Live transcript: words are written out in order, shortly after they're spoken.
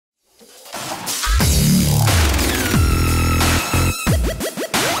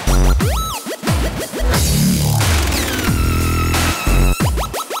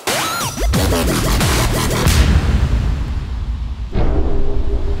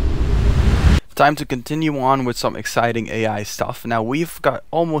time to continue on with some exciting AI stuff. Now we've got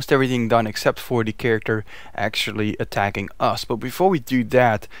almost everything done except for the character actually attacking us. But before we do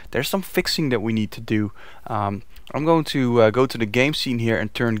that, there's some fixing that we need to do. I'm going to go to the game scene here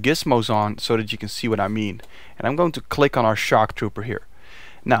and turn gizmos on so that you can see what I mean. And I'm going to click on our shock trooper here.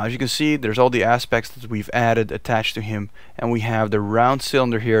 Now as you can see, there's all the aspects that we've added attached to him, and we have the round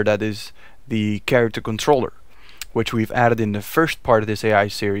cylinder here that is the character controller, which we've added in the first part of this AI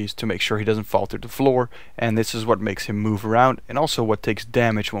series to make sure he doesn't fall to the floor, and this is what makes him move around and also what takes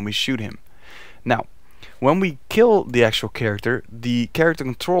damage when we shoot him. Now when we kill the actual character, the character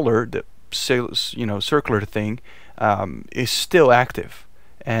controller, the circular thing, is still active,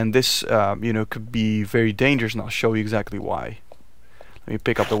 and this could be very dangerous, and I'll show you exactly why. Let me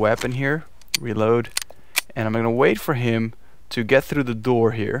pick up the weapon here, reload, and I'm going to wait for him to get through the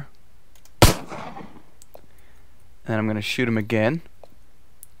door here, and I'm going to shoot him again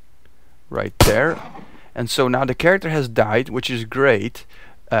right there. And so now the character has died, which is great,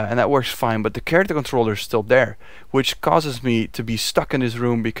 and that works fine, but the character controller is still there, which causes me to be stuck in this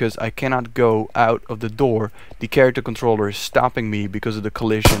room because I cannot go out of the door. The character controller is stopping me because of the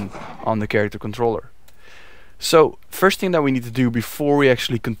collision on the character controller. So first thing that we need to do before we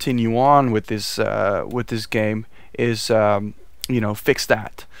actually continue on with this game is fix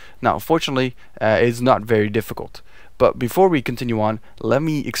that. Now fortunately it's not very difficult, but before we continue on, let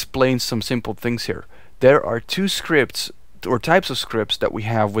me explain some simple things here. There are two scripts or types of scripts that we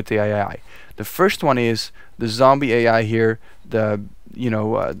have with the AI. The first one is the zombie AI here,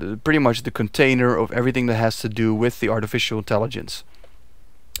 pretty much the container of everything that has to do with the artificial intelligence,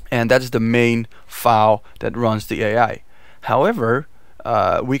 and that's the main file that runs the AI. However,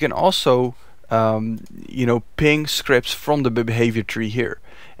 we can also ping scripts from the behavior tree here,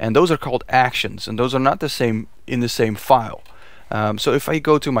 and those are called actions, and those are not the same in the same file. So if I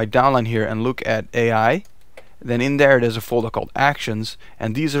go to my downline here and look at AI, then in there's a folder called actions,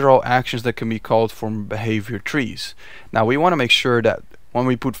 and these are all actions that can be called from behavior trees. Now we want to make sure that when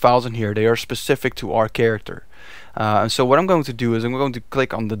we put files in here, they are specific to our character. And so what I'm going to do is I'm going to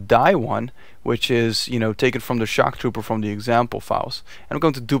click on the die one, which is taken from the shock trooper from the example files, and I'm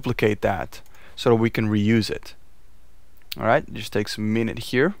going to duplicate that so that we can reuse it. Alright, it just takes a minute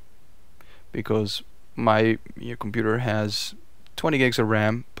here because my computer has 20 gigs of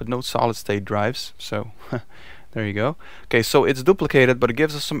RAM but no solid state drives, so there you go. Okay, so it's duplicated, but it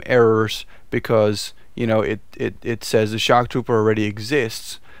gives us some errors because it says the shock trooper already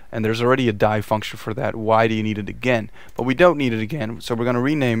exists and there's already a die function for that. Why do you need it again? But we don't need it again, so we're going to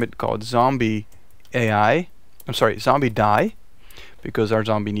rename it, called zombie AI. I'm sorry, zombie die, because our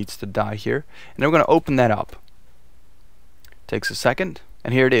zombie needs to die here, and then we're going to open that up. Takes a second,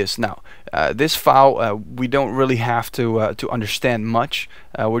 and here it is. Now this file we don't really have to understand much.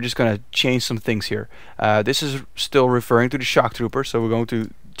 We're just going to change some things here. This is still referring to the shock trooper, so we're going to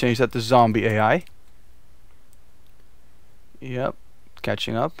change that to zombie AI. Yep,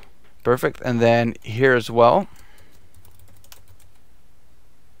 catching up, perfect. And then here as well,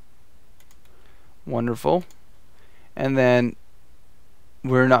 wonderful. And then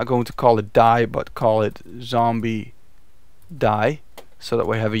we're not going to call it die, but call it zombie die, so that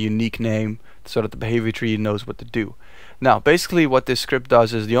we have a unique name so that the behavior tree knows what to do. Now basically what this script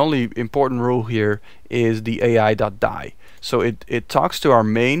does is, the only important rule here is the AI.die. So it talks to our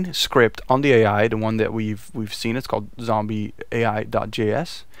main script on the AI, the one that we've seen. It's called zombie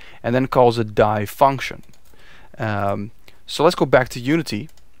AI.js, and then calls a die function. So let's go back to Unity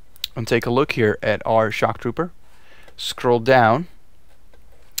and take a look here at our shock trooper. Scroll down,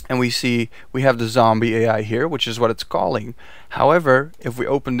 and we see we have the zombie AI here, which is what it's calling. However, if we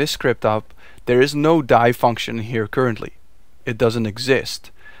open this script up, there is no die function here currently. It doesn't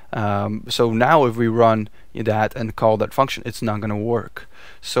exist. So now if we run that and call that function, it's not going to work.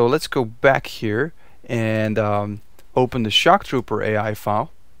 So let's go back here and open the shock trooper AI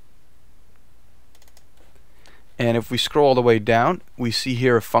file. And if we scroll all the way down, we see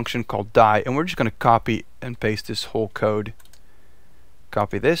here a function called die, and we're just going to copy and paste this whole code.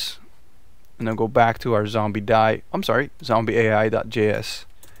 Copy this, and then go back to our zombie zombie AI.js,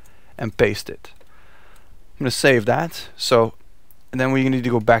 and paste it. I'm going to save that. So, and then we need to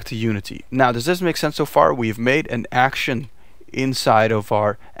go back to Unity. Now, does this make sense so far? We've made an action inside of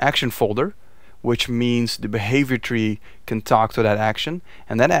our action folder, which means the behavior tree can talk to that action,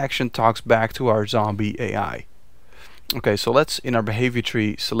 and that action talks back to our zombie AI. Okay, so let's, in our behavior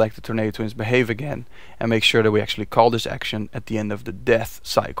tree, select the TornadoTwins behave again and make sure that we actually call this action at the end of the death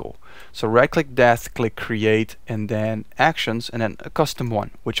cycle. So right click death, click create, and then actions, and then a custom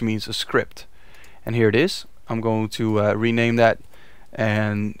one, which means a script. And here it is. I'm going to rename that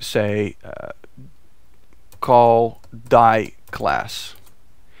and say call die class.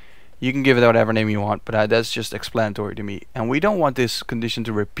 You can give it whatever name you want, but that's just explanatory to me. And we don't want this condition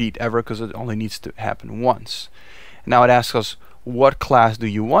to repeat ever, because it only needs to happen once. Now it asks us, what class do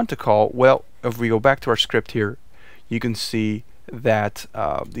you want to call? Well, if we go back to our script here, you can see that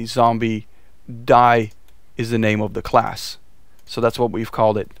the zombie die is the name of the class. So that's what we've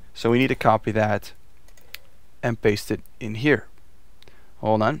called it. So we need to copy that and paste it in here.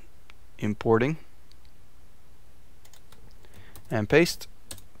 Hold on. Importing. And paste.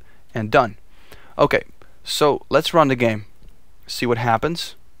 And done. Okay, so let's run the game. See what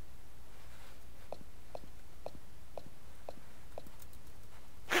happens.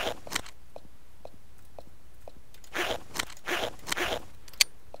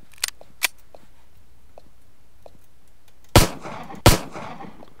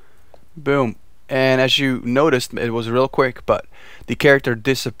 Boom. And as you noticed, it was real quick, but the character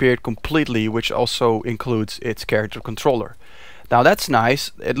disappeared completely, which also includes its character controller. Now that's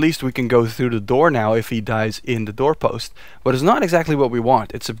nice. At least we can go through the door now if he dies in the doorpost. But it's not exactly what we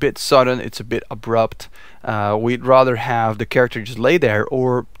want. It's a bit sudden, it's a bit abrupt. We'd rather have the character just lay there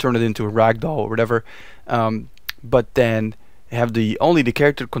or turn it into a ragdoll or whatever. But then have only the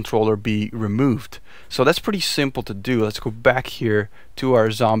character controller be removed. So that's pretty simple to do. Let's go back here to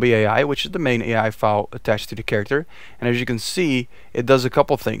our zombie AI, which is the main AI file attached to the character. And as you can see, it does a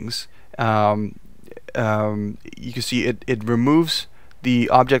couple things. You can see it removes the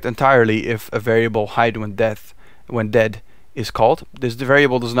object entirely if a variable hide when dead is called. This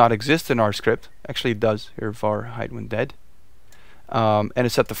variable does not exist in our script. Actually it does here, var hide when dead, and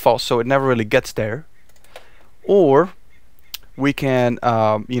it's set to false, so it never really gets there. Or we can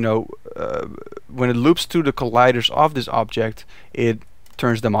when it loops through the colliders of this object, it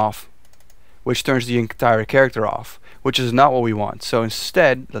turns them off, which turns the entire character off, which is not what we want. So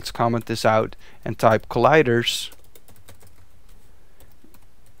instead, let's comment this out and type colliders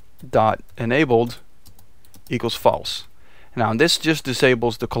dot enabled equals false. Now this just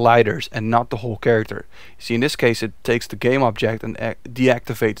disables the colliders and not the whole character. You see, in this case it takes the game object and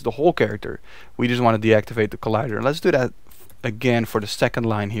deactivates the whole character. We just want to deactivate the collider. And let's do that again for the second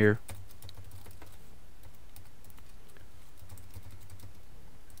line here.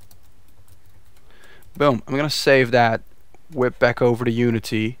 Boom. I'm going to save that, whip back over to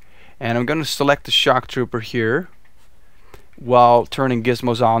Unity, and I'm going to select the shock trooper here while turning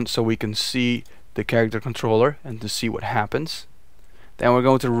gizmos on so we can see the character controller and to see what happens. Then we're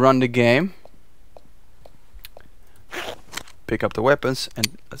going to run the game, pick up the weapons,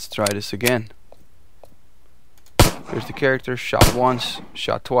 and let's try this again. Here's the character, shot once,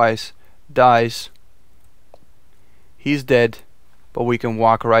 shot twice, dies. He's dead, but we can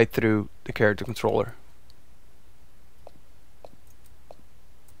walk right through the character controller.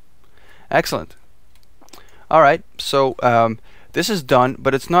 Excellent. Alright, so this is done,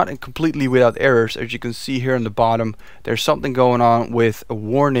 but it's not completely without errors. As you can see here on the bottom, there's something going on with a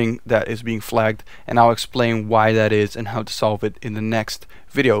warning that is being flagged, and I'll explain why that is and how to solve it in the next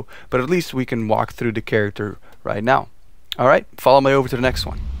video. But at least we can walk through the character right now. Alright, follow me over to the next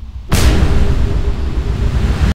one.